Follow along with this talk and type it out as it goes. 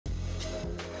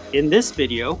In this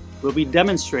video, we'll be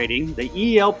demonstrating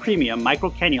the EL Premium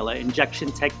Microcannula injection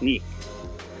technique.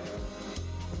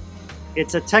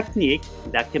 It's a technique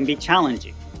that can be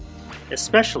challenging,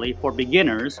 especially for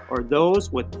beginners or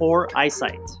those with poor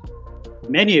eyesight.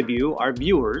 Many of you, our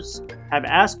viewers, have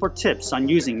asked for tips on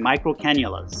using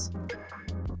microcannulas.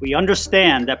 We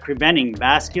understand that preventing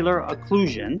vascular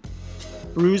occlusion,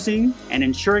 bruising, and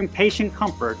ensuring patient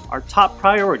comfort are top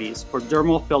priorities for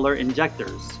dermal filler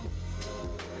injectors.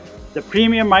 The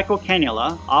Premium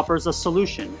Microcannula offers a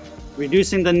solution,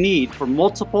 reducing the need for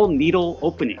multiple needle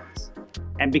openings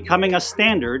and becoming a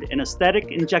standard in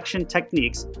aesthetic injection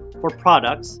techniques for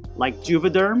products like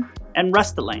Juvéderm and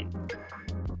Restylane.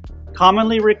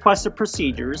 Commonly requested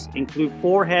procedures include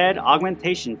forehead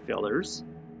augmentation fillers,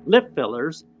 lip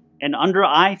fillers, and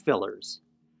under-eye fillers.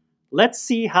 Let's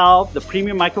see how the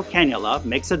Premium Microcannula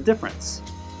makes a difference.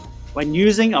 When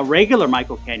using a regular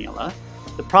microcannula,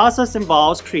 the process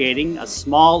involves creating a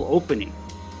small opening,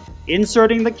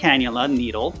 inserting the cannula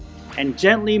needle, and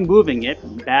gently moving it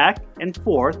back and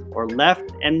forth or left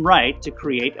and right to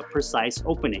create a precise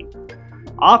opening.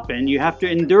 Often you have to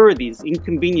endure these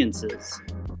inconveniences.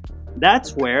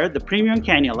 That's where the Premium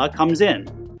Cannula comes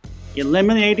in,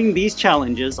 eliminating these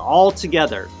challenges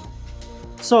altogether.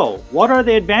 So, what are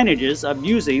the advantages of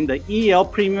using the EL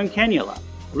Premium Cannula?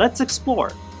 Let's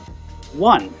explore.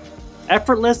 1.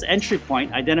 Effortless entry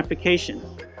point identification.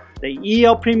 The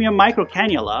EL Premium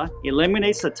Microcannula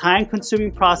eliminates the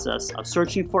time-consuming process of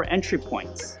searching for entry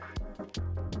points.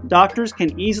 Doctors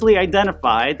can easily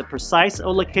identify the precise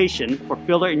location for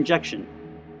filler injection,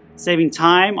 saving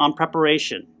time on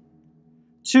preparation.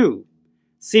 2.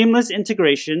 Seamless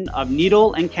integration of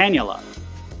needle and cannula.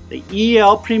 The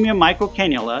EL Premium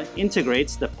Microcannula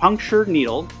integrates the puncture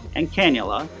needle and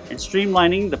cannula and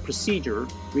streamlining the procedure,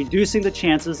 reducing the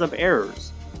chances of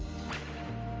errors.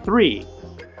 3.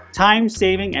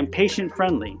 Time-saving and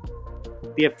patient-friendly.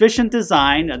 The efficient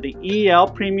design of the EL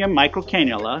Premium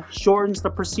Microcannula shortens the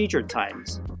procedure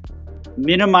times,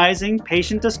 minimizing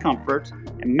patient discomfort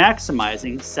and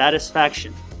maximizing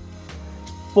satisfaction.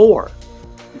 4.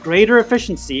 Greater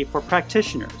efficiency for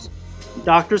practitioners.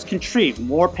 Doctors can treat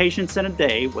more patients in a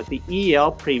day with the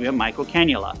EL Premium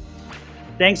Microcannula,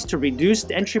 thanks to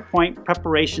reduced entry point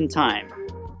preparation time.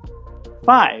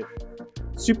 5.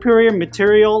 Superior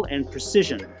material and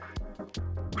precision.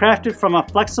 Crafted from a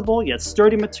flexible yet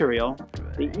sturdy material,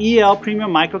 the EL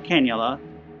Premium Microcannula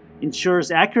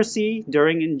ensures accuracy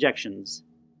during injections.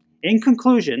 In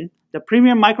conclusion, the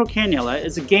Premium Microcannula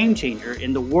is a game changer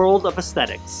in the world of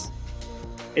aesthetics.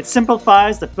 It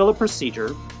simplifies the filler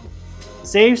procedure,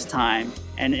 saves time,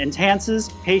 and enhances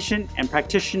patient and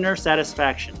practitioner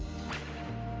satisfaction.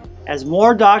 As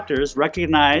more doctors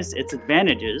recognize its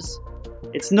advantages,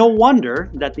 it's no wonder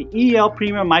that the EL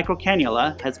Premium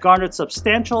Microcannula has garnered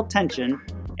substantial attention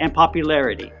and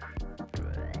popularity.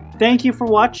 Thank you for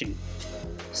watching.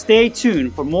 Stay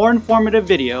tuned for more informative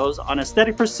videos on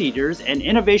aesthetic procedures and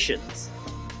innovations.